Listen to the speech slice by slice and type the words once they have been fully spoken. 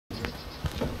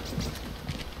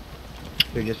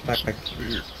We just fucked.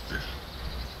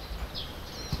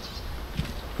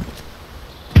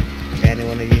 Any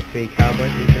one of you three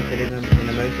cowboys interested in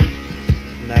the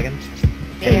motion? Megan?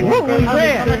 Hey, what was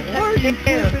that? What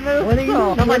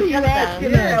are you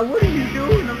asking? Yeah, what are you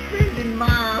doing offending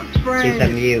my friend? He's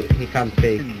on mute. He can't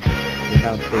speak. He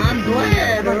can't speak. I'm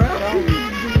glad, or else he'd be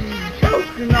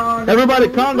choking on... Everybody,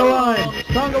 Conga line!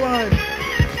 Conga line!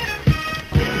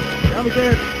 Down the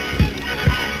stairs!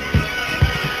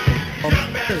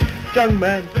 Young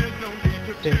man!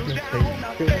 Young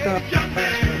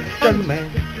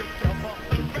man!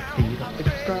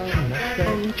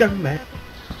 Young man!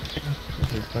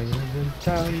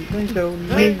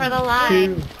 Wait for the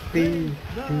line. Be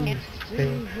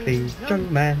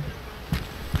young man.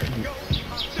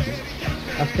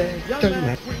 I said young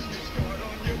man.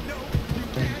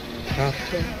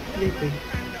 After sleeping.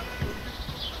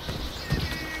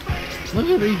 Look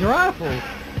at these rifles!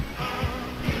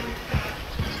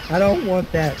 I don't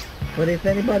want that, but if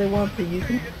anybody wants it, you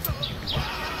can...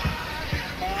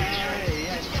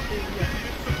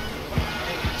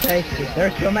 Take it.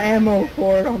 There's some ammo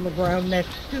for it on the ground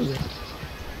next to it.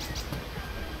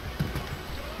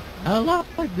 I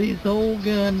like this old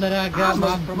gun that I got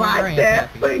from my grandpappy. Bite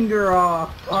that grandpappy. finger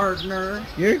off, partner.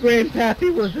 Your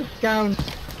grandpappy was a scoundrel.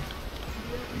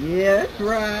 Yeah, that's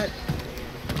right.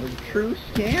 A true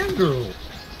scoundrel.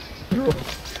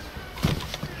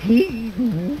 He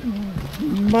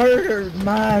murdered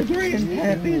my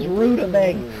grandpappy's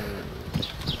rutabaga.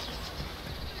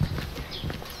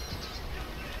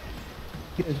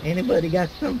 Anybody got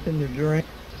something to drink?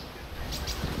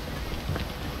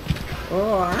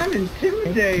 Oh, I'm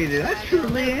intimidated. I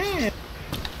truly am.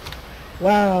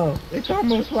 Wow, it's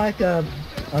almost like a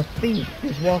thief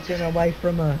is walking away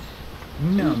from us.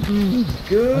 No.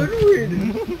 Good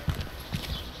riddance.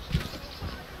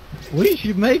 We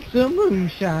should make some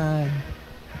moonshine.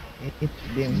 It's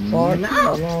been far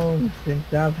too long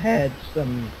since I've had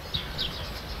some...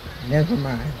 Never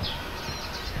mind.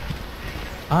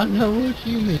 I know what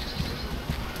you mean.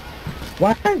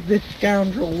 Why is this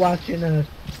scoundrel watching us?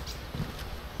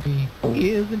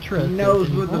 He isn't trusted. He knows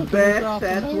we're the best,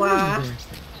 that's why.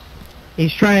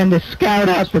 He's trying to scout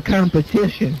out the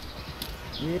competition.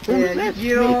 Yeah,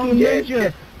 you don't get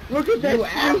ninja. Look at that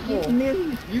apple.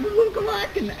 ninja. You look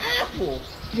like an apple.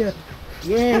 Yeah.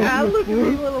 Yeah. Look at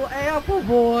me, little apple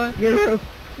boy. You're a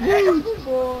apple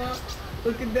boy.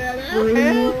 Look at that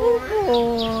apple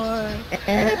boy.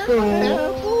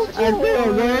 Apple. I see a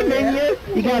worm in you.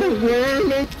 You got a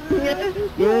worm in you. Yeah,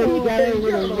 you got a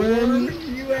little worm.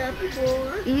 You apple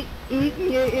boy.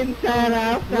 Eating your inside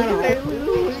out. Look at that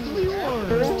little wiggly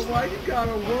worm. Why you got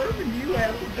a worm and you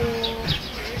apple boy?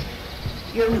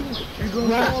 You're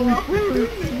rotten fruit.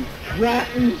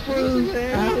 Rotten fruit.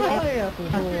 Apple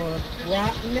boy.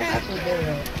 Rotten apple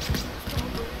boy.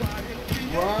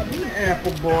 Rotten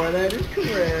apple boy, that is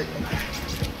correct.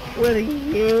 Well,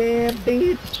 yeah,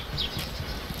 bitch.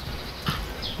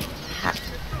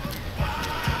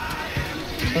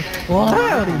 Well,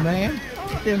 howdy, man.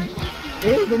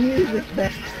 There's the music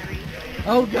back.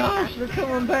 Oh gosh, they're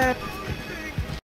coming back.